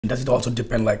Does it also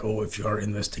depend, like, oh, if you're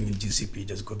investing in GCP,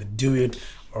 just go with do it,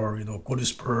 or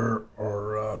CodeWhisperer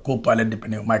or Copilot,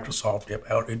 depending on Microsoft,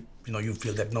 or you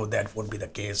feel that no, that won't be the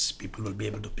case. People will be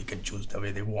able to pick and choose the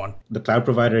way they want. The cloud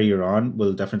provider you're on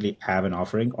will definitely have an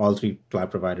offering. All three cloud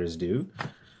providers do.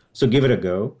 So give it a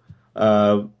go.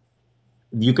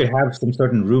 You could have some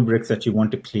certain rubrics that you want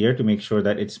to clear to make sure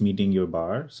that it's meeting your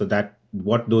bar. So that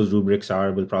what those rubrics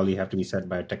are will probably have to be set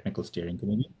by a technical steering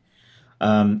committee.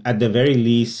 At the very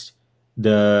least,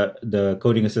 the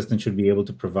coding assistant should be able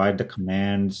to provide the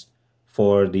commands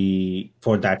for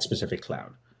that specific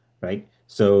cloud, right?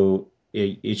 So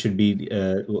it should be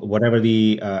whatever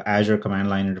the Azure command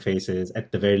line interface is.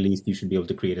 At the very least, you should be able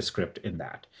to create a script in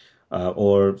that.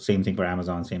 Or same thing for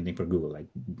Amazon, same thing for Google. Like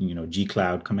G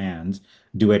Cloud commands,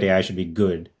 Duet AI should be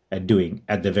good at doing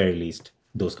at the very least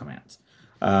those commands.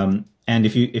 And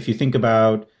if you think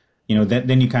about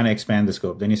then you kind of expand the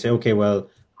scope. Then you say, okay, well,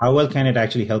 how well can it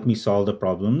actually help me solve the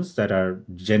problems that are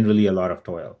generally a lot of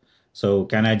toil? So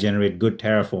can I generate good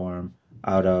Terraform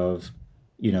out of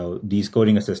these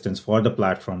coding assistants for the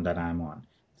platform that I'm on?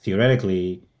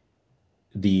 Theoretically,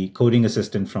 the coding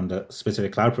assistant from the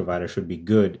specific cloud provider should be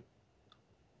good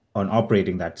on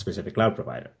operating that specific cloud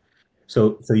provider.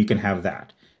 So you can have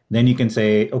that. Then you can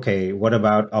say, okay, what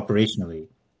about operationally?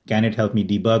 Can it help me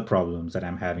debug problems that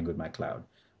I'm having with my cloud?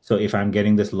 So if I'm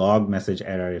getting this log message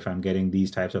error, if I'm getting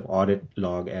these types of audit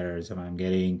log errors, if I'm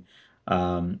getting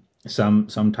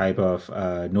some type of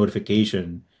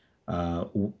notification,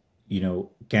 can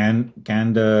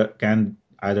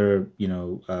either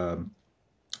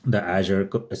the Azure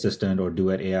assistant or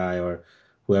Duet AI or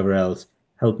whoever else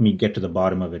help me get to the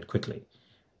bottom of it quickly?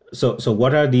 So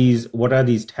what are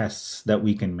these tests that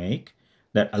we can make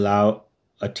that allow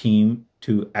a team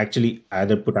to actually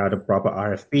either put out a proper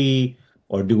RFP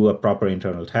or do a proper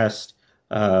internal test,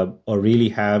 or really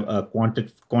have a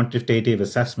quantitative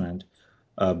assessment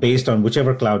based on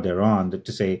whichever cloud they're on,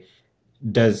 to say,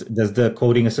 does the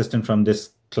coding assistant from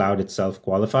this cloud itself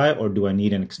qualify, or do I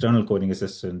need an external coding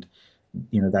assistant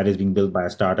that is being built by a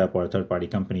startup or a third party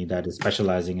company that is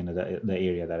specializing in the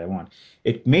area that I want?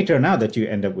 It may turn out that you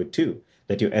end up with two,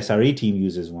 that your SRE team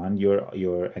uses one, your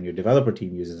developer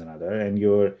team uses another, and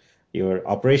your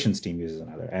operations team uses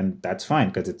another, and that's fine,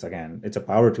 because it's a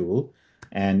power tool.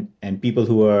 And people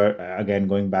who are, again,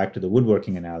 going back to the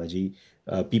woodworking analogy,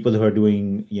 people who are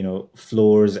doing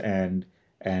floors and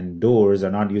doors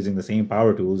are not using the same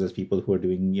power tools as people who are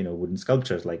doing wooden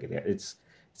sculptures. Like, it's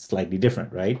slightly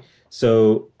different, right?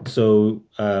 So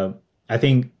I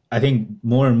think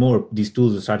more and more these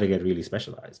tools will start to get really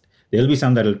specialized. There'll be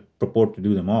some that'll purport to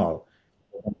do them all.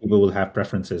 People will have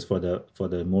preferences for the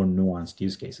more nuanced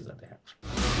use cases that they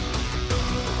have.